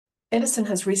Edison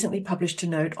has recently published a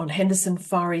note on Henderson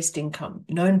Far East Income,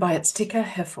 known by its ticker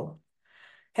HFEL.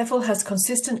 HFEL has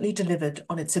consistently delivered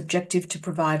on its objective to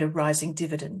provide a rising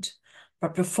dividend,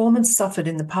 but performance suffered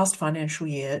in the past financial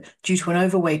year due to an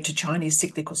overweight to Chinese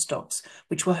cyclical stocks,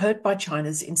 which were hurt by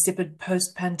China's insipid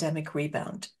post-pandemic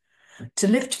rebound. To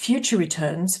lift future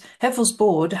returns, HFEL's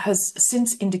board has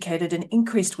since indicated an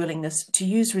increased willingness to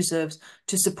use reserves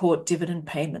to support dividend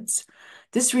payments.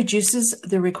 This reduces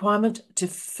the requirement to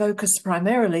focus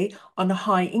primarily on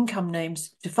high-income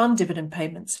names to fund dividend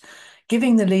payments,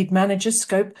 giving the lead manager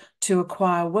scope to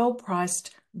acquire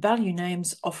well-priced value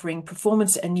names offering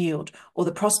performance and yield or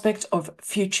the prospect of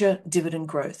future dividend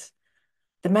growth.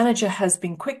 The manager has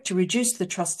been quick to reduce the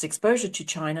trust's exposure to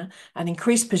China and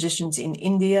increase positions in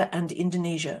India and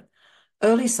Indonesia.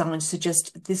 Early signs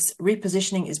suggest this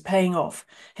repositioning is paying off.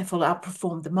 HFEL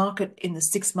outperformed the market in the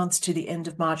 6 months to the end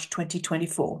of March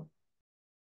 2024.